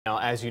Now,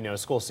 as you know,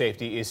 school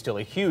safety is still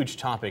a huge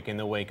topic in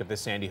the wake of the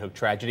Sandy Hook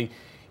tragedy.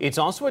 It's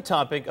also a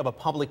topic of a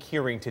public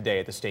hearing today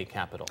at the state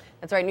capitol.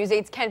 That's right. News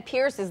 8's Kent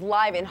Pierce is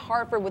live in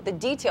Hartford with the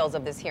details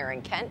of this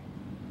hearing. Kent?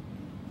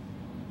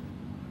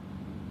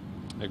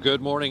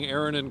 Good morning,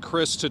 Aaron and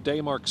Chris. Today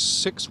marks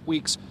 6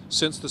 weeks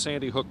since the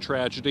Sandy Hook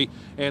tragedy,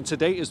 and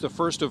today is the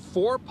first of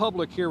 4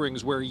 public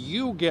hearings where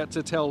you get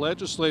to tell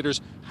legislators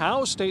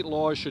how state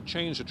laws should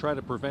change to try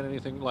to prevent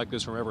anything like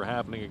this from ever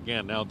happening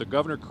again. Now, the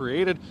governor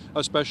created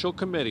a special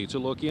committee to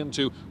look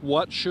into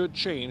what should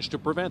change to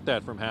prevent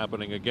that from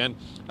happening again.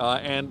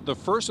 And the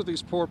first of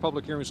these 4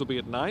 public hearings will be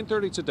at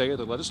 9:30 today at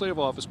the Legislative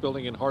Office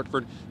Building in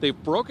Hartford.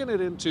 They've broken it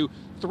into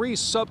 3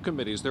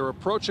 subcommittees. They're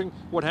approaching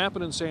what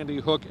happened in Sandy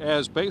Hook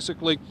as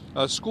basically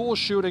a school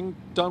shooting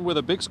done with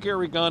a big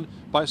scary gun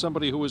by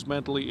somebody who was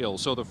mentally ill.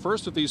 So the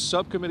first of these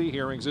subcommittee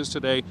hearings is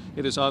today.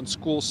 It is on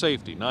school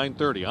safety,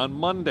 9:30. On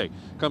Monday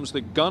comes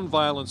the gun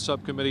violence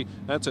subcommittee.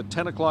 That's at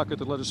 10 o'clock at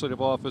the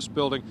Legislative Office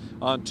Building.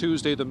 On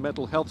Tuesday, the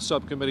mental health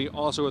subcommittee,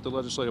 also at the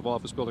Legislative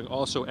Office Building,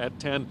 also at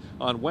 10.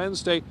 On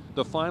Wednesday,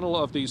 the final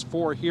of these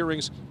 4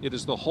 hearings, it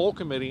is the whole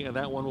committee, and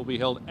that one will be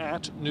held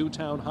at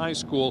Newtown High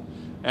School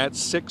at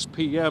 6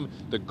 p.m.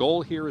 The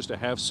goal here is to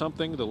have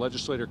something the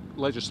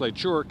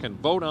legislature can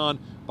vote on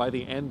by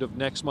the end of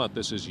next month.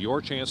 This is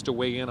your chance to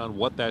weigh in on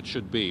what that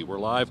should be. We're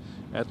live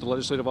at the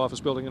Legislative Office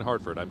Building in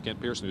Hartford. I'm Kent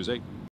Pierce, News 8.